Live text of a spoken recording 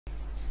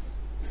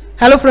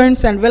Hello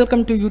friends and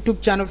welcome to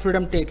YouTube channel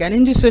Freedom Tech, and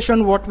in this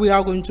session what we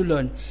are going to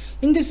learn.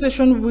 In this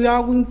session we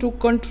are going to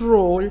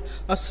control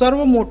a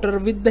servo motor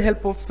with the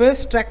help of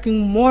face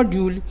tracking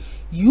module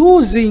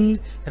using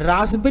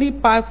Raspberry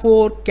Pi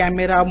 4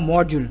 camera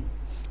module.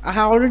 I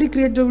have already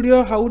created a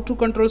video how to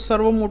control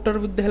servo motor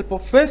with the help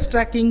of face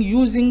tracking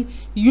using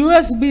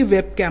USB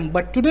webcam,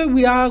 but today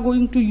we are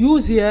going to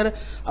use here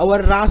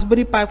our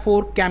Raspberry Pi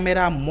 4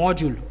 camera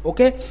module.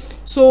 Okay,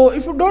 so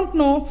if you don't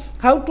know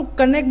how to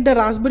connect the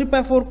Raspberry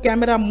Pi 4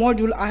 camera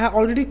module, I have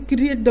already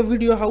created the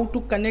video how to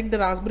connect the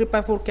Raspberry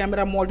Pi 4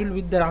 camera module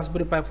with the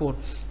Raspberry Pi 4.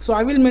 So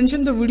I will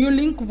mention the video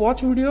link,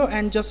 watch video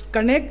and just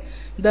connect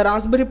the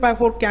Raspberry Pi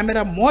 4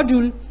 camera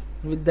module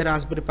with the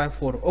Raspberry Pi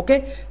 4.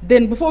 Okay,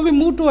 then before we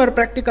move to our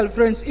practical,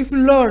 friends, if you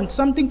learned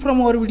something from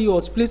our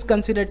videos, please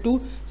consider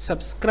to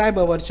subscribe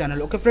our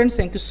channel. Okay friends,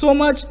 thank you so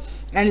much,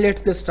 and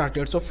let's get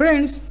started. So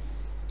friends,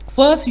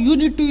 first you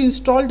need to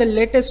install the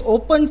latest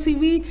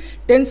OpenCV,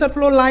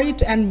 TensorFlow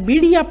Lite and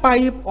media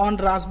pipe on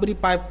Raspberry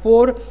Pi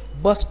 4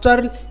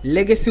 Buster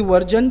legacy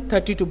version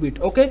 32-bit.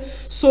 Okay,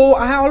 so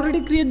I have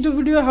already created the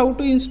video how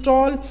to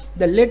install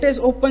the latest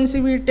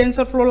OpenCV,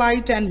 TensorFlow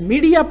Lite and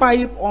media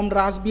pipe on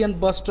Raspbian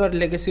Buster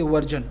legacy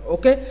version.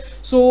 Okay,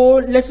 so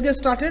let's get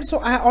started. So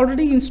I have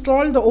already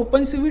installed the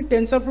OpenCV,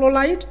 TensorFlow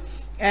Lite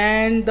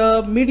and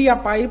the media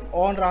pipe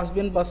on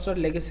Raspbian Buster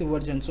legacy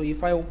version. So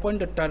if I open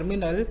the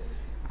terminal,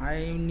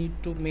 I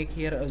need to make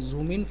here a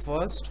zoom in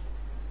first.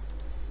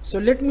 So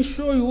let me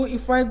show you.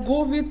 If I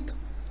go with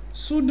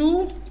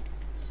sudo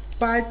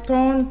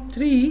python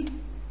 3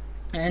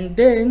 and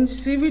then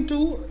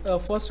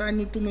cv2, first I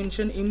need to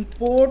mention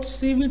import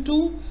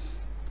cv2.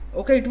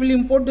 okay, it will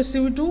import the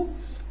cv2,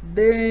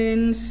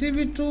 then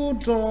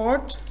cv2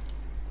 dot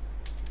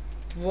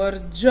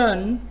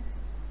version,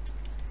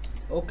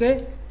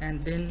 okay,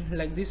 and then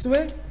like this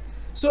way.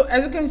 So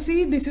as you can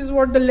see, this is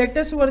what the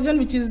latest version,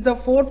 which is the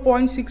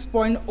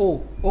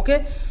 4.6.0.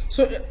 okay,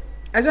 so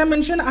as I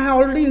mentioned, I have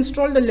already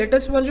installed the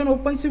latest version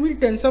OpenCV,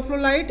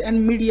 TensorFlow Lite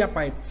and media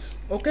pipe.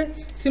 Okay,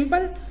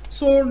 simple.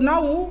 So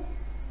now,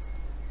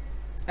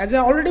 as I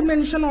already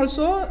mentioned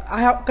also,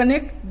 I have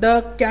connect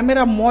the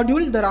camera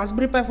module, the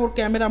Raspberry Pi 4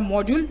 camera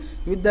module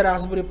with the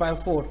Raspberry Pi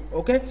 4.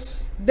 okay,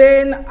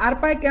 then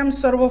RPiCam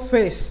servo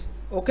face.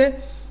 okay,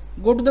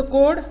 go to the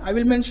code. I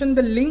will mention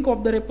the link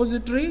of the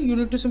repository. You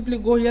need to simply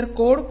go here,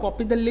 code,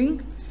 copy the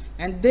link,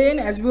 and then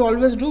as we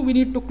always do, we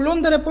need to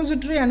clone the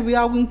repository and we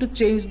are going to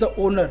change the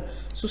owner.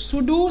 So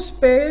sudo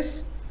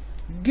space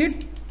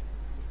git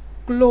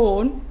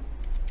clone,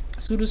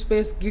 sudo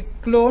space git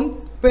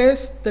clone,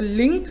 paste the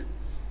link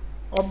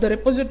of the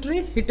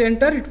repository, hit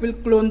enter, it will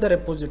clone the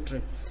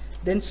repository.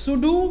 Then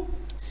sudo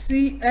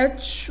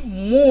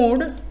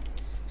chmod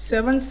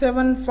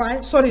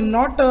 775, sorry,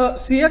 not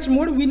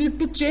chmod, we need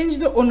to change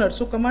the owner.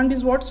 So command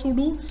is what?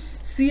 Sudo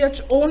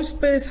chown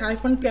space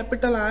hyphen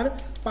capital R,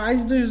 pi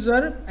is the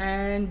user,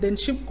 and then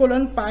shift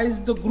colon pi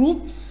is the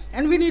group,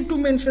 and we need to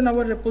mention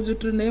our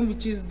repository name,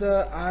 which is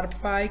the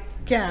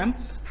RPiCam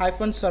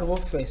hyphen servo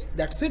face.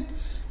 That's it.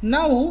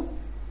 Now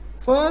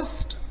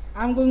first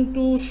I'm going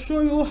to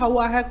show you how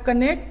I have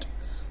connect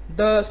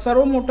the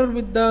servo motor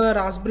with the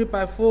Raspberry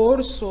Pi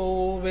 4.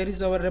 So where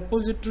is our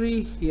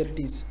repository? Here it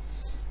is.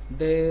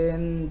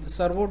 Then the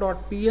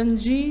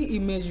servo.png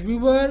image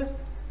viewer,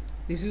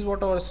 this is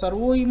what our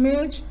servo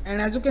image,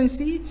 and as you can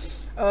see,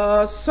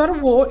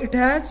 servo, it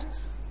has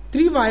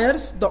 3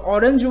 wires, the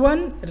orange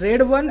one,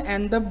 red one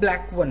and the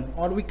black one,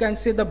 or we can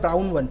say the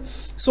brown one.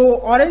 So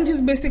orange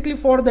is basically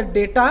for the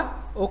data,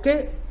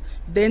 okay,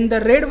 then the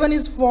red one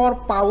is for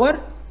power,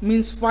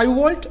 means 5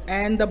 volt,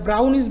 and the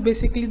brown is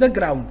basically the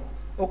ground.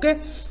 Okay,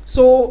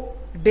 so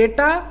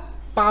data,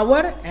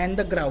 power and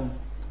the ground.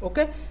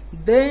 Okay,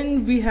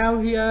 then we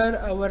have here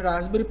our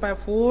Raspberry Pi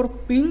 4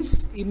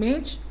 pins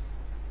image.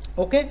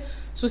 Okay,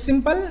 so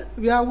simple,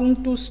 we are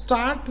going to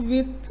start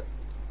with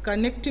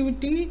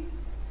connectivity.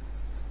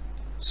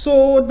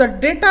 So the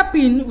data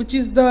pin, which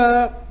is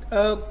the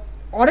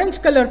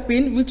orange color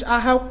pin, which I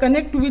have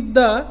connect with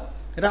the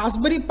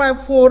Raspberry Pi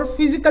 4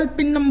 physical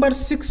pin number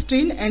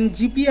 16 and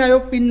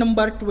GPIO pin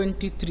number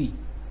 23.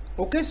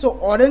 Okay, so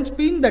orange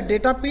pin, the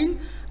data pin,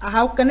 I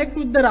have connect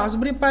with the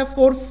Raspberry Pi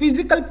 4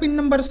 physical pin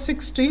number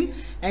 16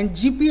 and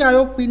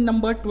GPIO pin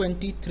number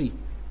 23.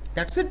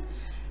 That's it.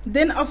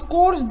 Then of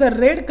course the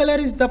red color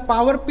is the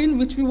power pin,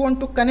 which we want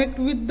to connect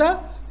with the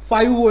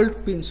 5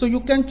 volt pin. So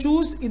you can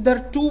choose either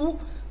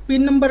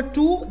pin number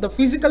 2, the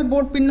physical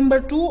board pin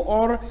number 2,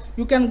 or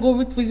you can go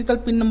with physical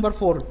pin number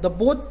 4. The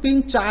both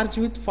pin charge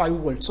with 5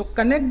 volt. So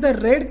connect the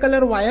red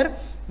color wire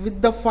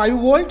with the 5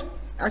 volt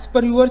as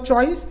per your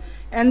choice,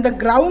 and the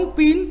ground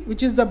pin,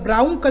 which is the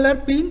brown color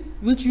pin,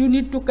 which you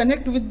need to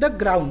connect with the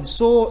ground.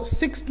 So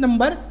 6th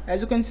number,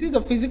 as you can see,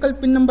 the physical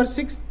pin number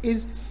 6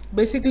 is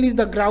basically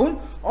the ground.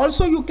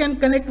 Also you can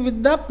connect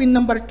with the pin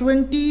number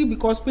 20,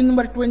 because pin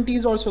number 20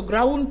 is also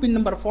ground, pin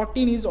number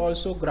 14 is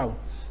also ground.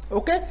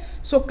 Okay,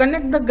 so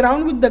connect the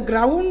ground with the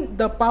ground,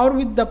 the power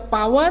with the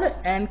power,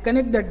 and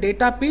connect the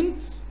data pin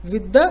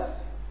with the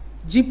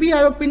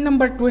GPIO pin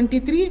number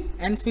 23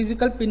 and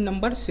physical pin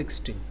number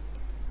 16.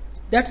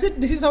 That's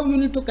it. This is how you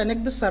need to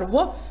connect the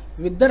server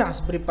with the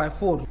Raspberry Pi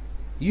 4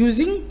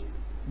 using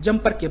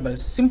jumper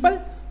cables.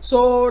 Simple.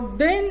 So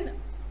then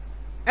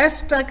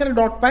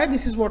stracker.py,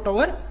 this is what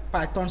our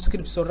Python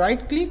script. So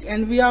right click,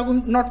 and we are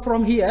going, not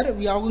from here,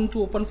 we are going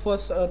to open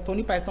first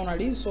Tony Python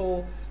ID.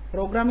 So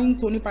programming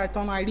Tony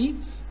Python ID,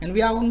 and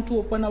we are going to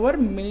open our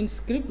main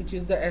script, which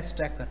is the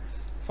stracker.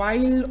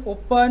 File,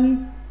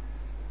 open,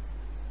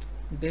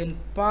 then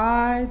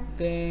py,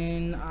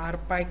 then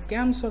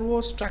rpycam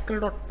servo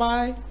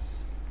stracker.py,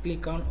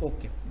 click on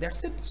OK.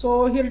 That's it.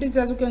 So here it is.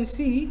 As you can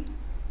see,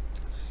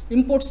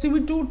 import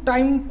cv2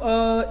 time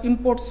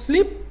import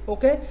sleep.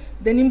 Okay,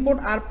 then import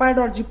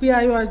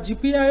rpy.gpio as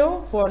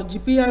gpio for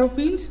gpio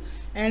pins,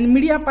 and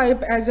media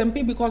pipe as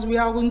mp, because we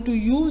are going to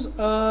use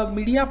a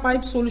media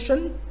pipe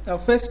solution, a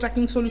phase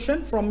tracking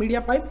solution from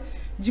media pipe,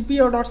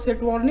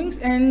 gpio.set warnings,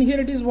 and here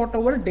it is what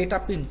our data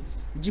pin,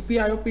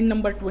 GPIO pin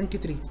number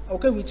 23,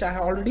 okay, which I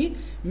have already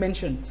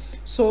mentioned.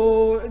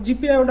 So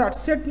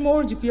GPIO.set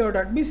mode,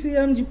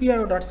 GPIO.bcm,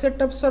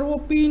 GPIO.setup servo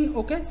pin,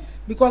 okay,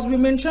 because we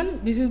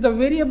mentioned this is the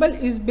variable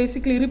is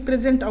basically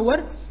represent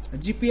our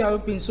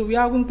GPIO pin. So we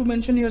are going to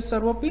mention here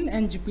servo pin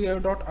and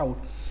GPIO.out.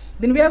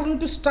 Then we are going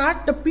to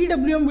start the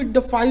PWM with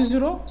the 50.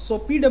 So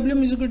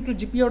PWM is equal to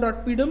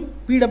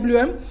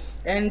GPIO.PWM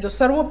and the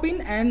servo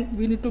pin, and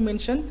we need to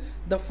mention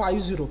the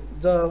 50,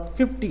 the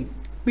 50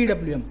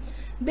 PWM.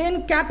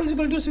 Then cap is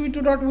equal to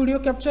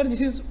cv2.video capture. This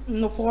is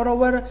for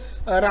our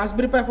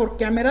Raspberry Pi 4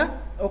 camera.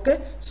 Okay,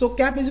 so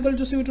cap is equal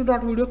to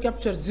cv2.video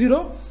capture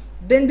 0.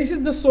 Then this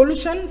is the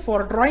solution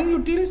for drawing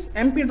utils,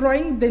 MP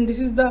drawing. Then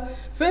this is the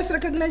face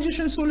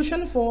recognition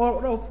solution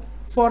for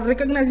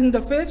recognizing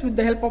the face with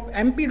the help of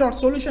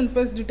mp.solution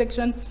face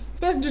detection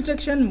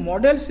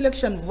model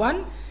selection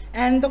 1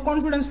 and the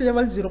confidence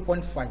level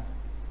 0.5.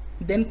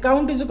 Then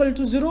count is equal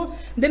to 0.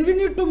 Then we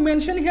need to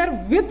mention here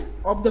width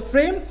of the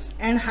frame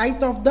and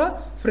height of the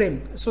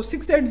frame. So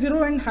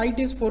 680 and height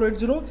is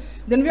 480.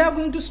 Then we are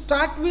going to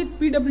start with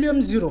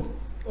PWM 0.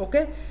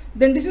 Okay,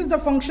 then this is the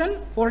function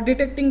for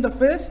detecting the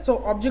face.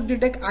 So object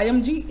detect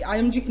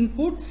img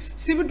input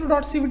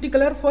cv2.cvt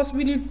color. First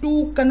we need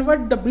to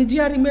convert the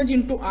BGR image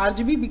into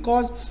RGB,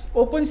 because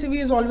OpenCV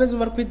is always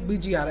work with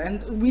BGR,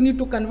 and we need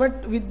to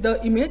convert with the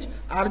image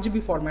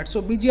RGB format.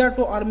 So BGR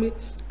to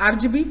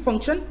RGB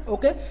function.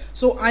 Okay,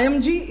 so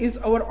img is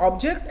our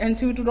object and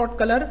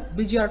cv2.color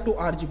BGR to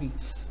RGB.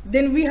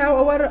 Then we have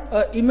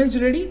our image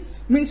ready,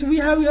 means we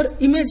have your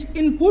image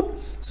input.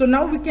 So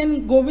now we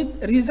can go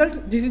with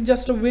result. This is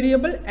just a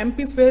variable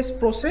mp face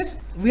process.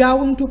 We are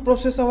going to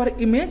process our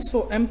image.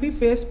 So mp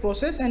face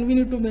process, and we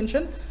need to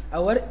mention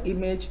our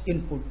image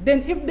input. Then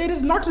if there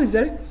is not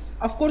result,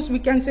 of course we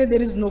can say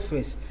there is no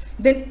face.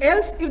 Then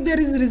else if there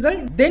is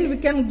result, then we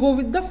can go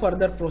with the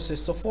further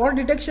process. So for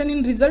detection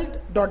in result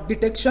dot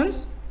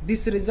detections,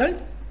 this result,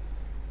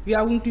 we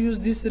are going to use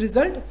this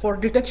result for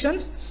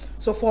detections.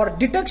 So for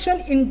detection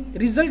in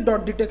result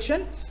dot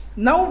detection,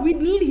 now we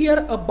need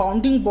here a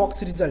bounding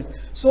box result.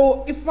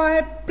 So if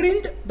I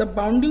print the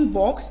bounding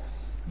box,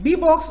 b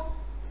box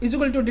is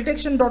equal to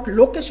detection dot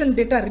location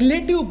data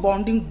relative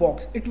bounding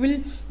box, it will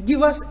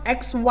give us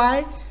x,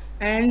 y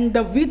and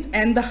the width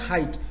and the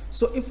height.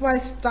 So if I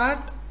start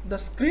the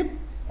script,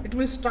 it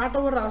will start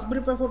our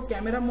Raspberry Pi 4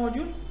 camera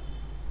module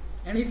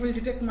and it will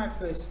detect my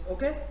face.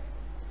 Okay,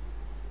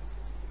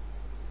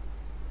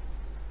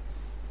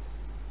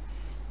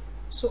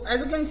 so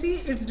as you can see,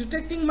 it's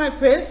detecting my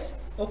face.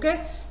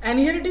 Okay, and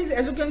here it is.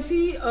 As you can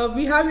see,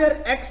 we have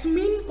here x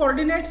mean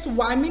coordinates,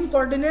 y mean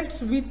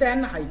coordinates, width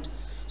and height.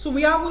 So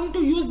we are going to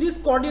use these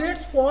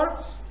coordinates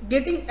for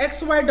getting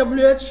x, y,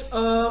 wh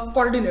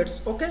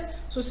coordinates. Okay,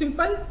 so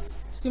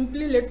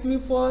simply let me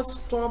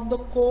first stop the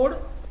code.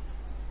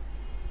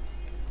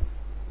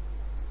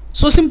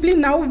 So simply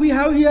now we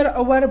have here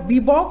our b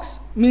box,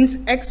 means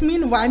x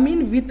mean, y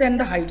mean, width and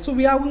the height. So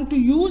we are going to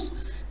use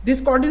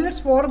these coordinates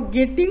for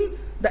getting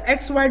the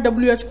x, y,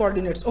 wh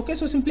coordinates. Okay,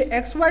 so simply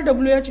x, y,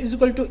 wh is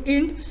equal to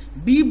int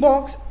b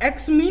box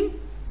x mean.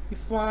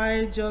 If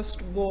I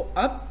just go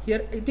up,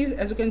 here it is.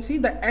 As you can see,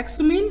 the x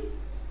mean,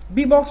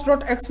 b box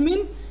dot x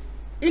mean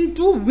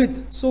into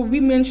width. So we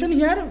mention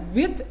here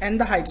width and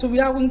the height. So we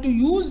are going to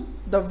use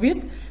the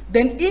width.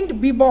 Then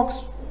int b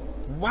box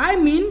y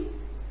mean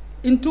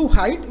into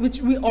height,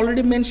 which we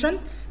already mentioned.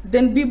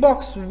 Then b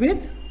box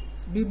width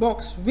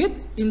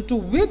into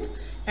width,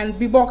 and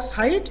b box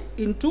height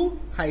into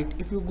height.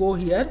 If you go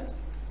here,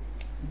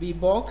 b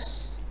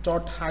box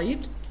dot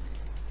height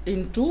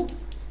into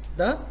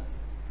the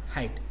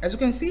height, as you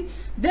can see,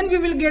 then we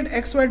will get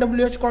x, y,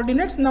 wh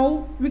coordinates.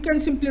 Now we can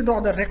simply draw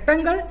the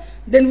rectangle.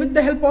 Then with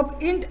the help of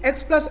int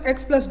x plus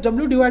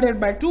w divided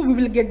by 2, we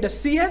will get the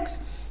cx,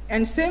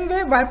 and same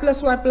way y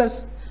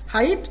plus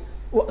height,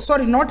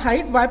 sorry, not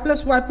height, y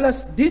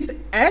plus this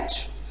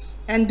h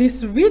and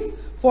this width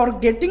for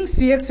getting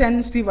cx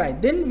and cy.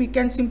 Then we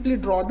can simply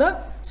draw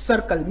the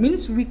circle,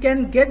 means we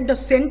can get the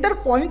center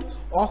point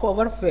of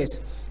our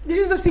face.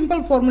 This is a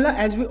simple formula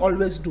as we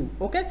always do.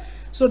 Okay,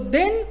 so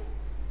then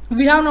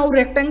we have now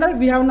rectangle,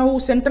 we have now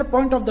center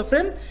point of the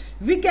frame.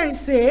 We can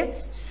say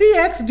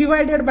cx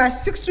divided by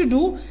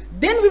 62,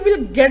 then we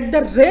will get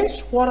the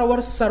range for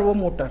our servo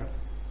motor.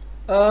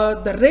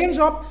 The range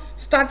of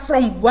start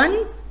from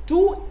 1 to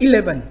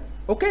 11.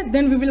 Okay,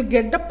 then we will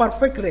get the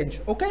perfect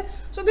range. Okay,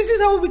 so this is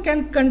how we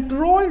can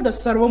control the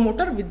servo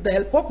motor with the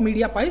help of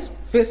MediaPi's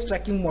face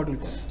tracking module.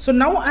 So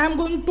now I am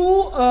going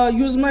to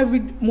use my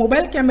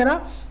mobile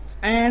camera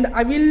and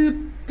I will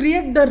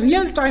create the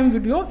real-time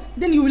video.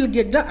 Then you will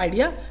get the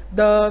idea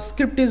the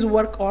script is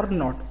work or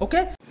not.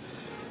 Okay,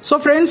 so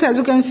friends, as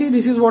you can see,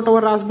 this is what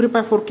our Raspberry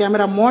Pi 4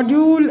 camera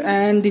module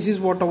and this is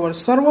what our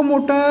servo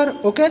motor.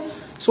 Okay,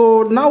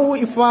 so now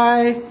if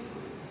I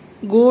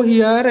go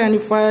here and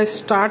if I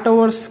start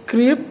our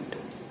script,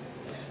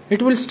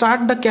 it will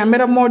start the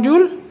camera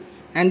module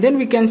and then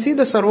we can see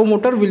the servo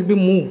motor will be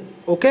moved.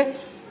 Okay,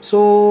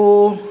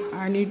 so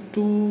I need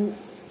to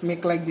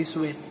make like this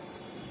way.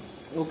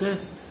 Okay,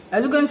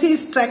 as you can see,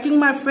 it's tracking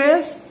my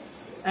face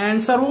and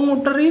servo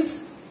motor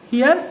is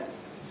here.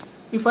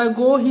 If I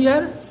go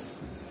here,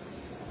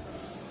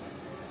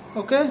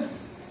 okay,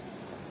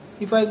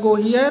 if I go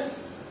here,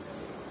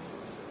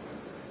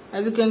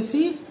 as you can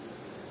see,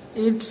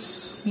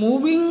 it's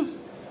moving,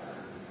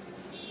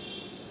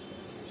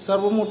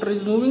 servo motor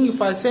is moving.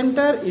 If I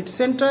center, it's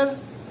center.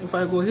 If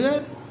I go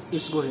here,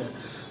 it's go here.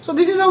 So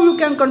this is how you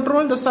can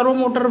control the servo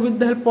motor with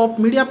the help of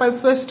MediaPi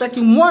face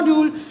tracking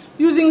module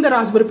using the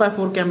Raspberry Pi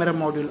 4 camera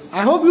module.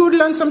 I hope you would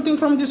learn something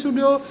from this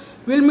video.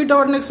 We'll meet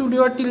our next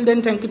video. Till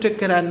then, thank you, take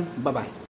care and bye bye.